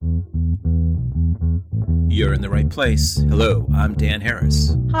You're in the right place. Hello, I'm Dan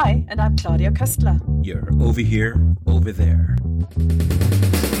Harris. Hi, and I'm Claudia Köstler. You're over here, over there.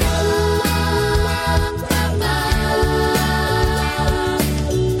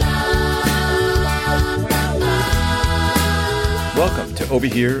 Welcome to Over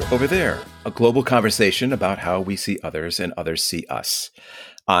Here, Over There, a global conversation about how we see others and others see us.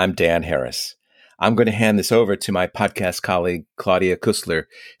 I'm Dan Harris. I'm going to hand this over to my podcast colleague, Claudia Köstler,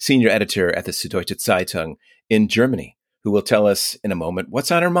 senior editor at the Süddeutsche Zeitung in Germany, who will tell us in a moment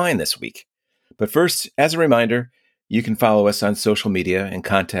what's on her mind this week. But first, as a reminder, you can follow us on social media and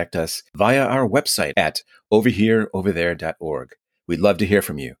contact us via our website at overhereoverthere.org. We'd love to hear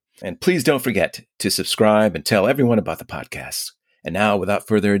from you. And please don't forget to subscribe and tell everyone about the podcast. And now, without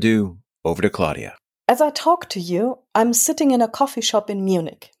further ado, over to Claudia. As I talk to you, I'm sitting in a coffee shop in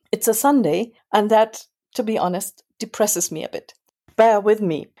Munich. It's a Sunday, and that, to be honest, depresses me a bit. Bear with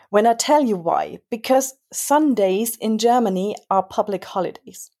me when I tell you why. Because Sundays in Germany are public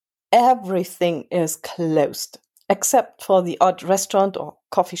holidays. Everything is closed, except for the odd restaurant or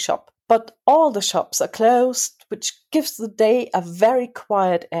coffee shop. But all the shops are closed, which gives the day a very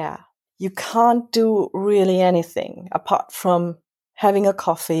quiet air. You can't do really anything apart from having a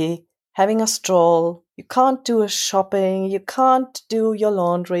coffee, having a stroll. You can't do a shopping. You can't do your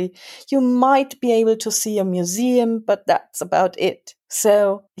laundry. You might be able to see a museum, but that's about it.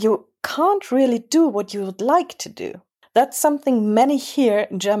 So you can't really do what you would like to do. That's something many here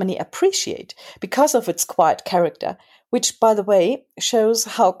in Germany appreciate because of its quiet character, which, by the way, shows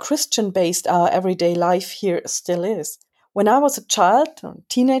how Christian-based our everyday life here still is. When I was a child, or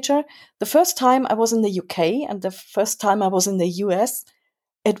teenager, the first time I was in the UK and the first time I was in the US,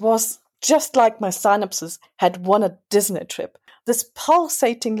 it was just like my synapses had won a Disney trip. This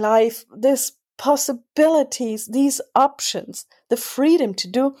pulsating life, these possibilities, these options, the freedom to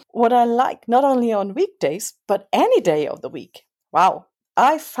do what I like, not only on weekdays, but any day of the week. Wow,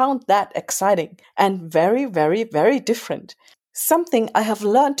 I found that exciting and very, very, very different. Something I have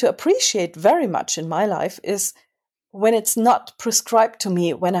learned to appreciate very much in my life is when it's not prescribed to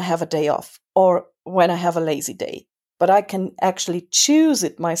me when I have a day off or when I have a lazy day, but I can actually choose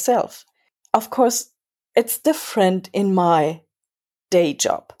it myself. Of course, it's different in my day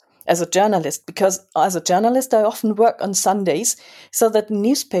job as a journalist, because as a journalist, I often work on Sundays so that the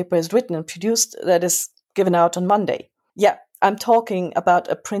newspaper is written and produced that is given out on Monday. Yeah, I'm talking about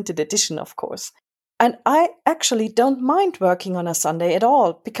a printed edition, of course. And I actually don't mind working on a Sunday at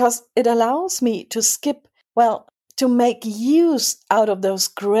all because it allows me to skip, to make use out of those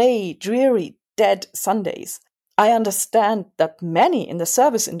grey, dreary, dead Sundays. I understand that many in the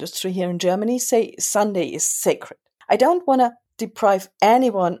service industry here in Germany say Sunday is sacred. I don't want to deprive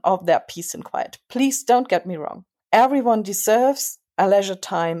anyone of their peace and quiet. Please don't get me wrong. Everyone deserves a leisure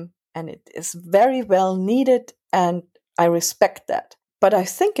time, and it is very well needed, and I respect that. But I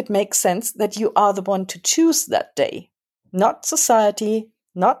think it makes sense that you are the one to choose that day, not society,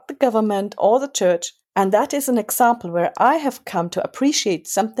 not the government or the church. And that is an example where I have come to appreciate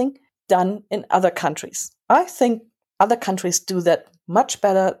something done in other countries. I think other countries do that much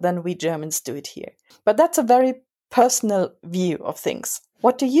better than we Germans do it here. But that's a very personal view of things.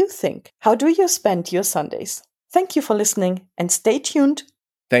 What do you think? How do you spend your Sundays? Thank you for listening and stay tuned.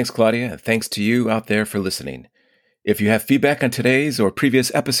 Thanks, Claudia, and thanks to you out there for listening. If you have feedback on today's or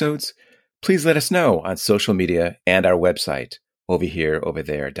previous episodes, please let us know on social media and our website,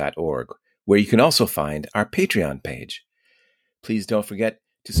 overhereoverthere.org, where you can also find our Patreon page. Please don't forget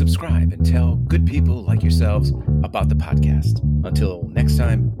to subscribe and tell good people like yourselves about the podcast. Until next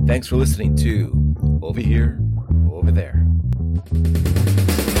time, thanks for listening to Over Here, Over There.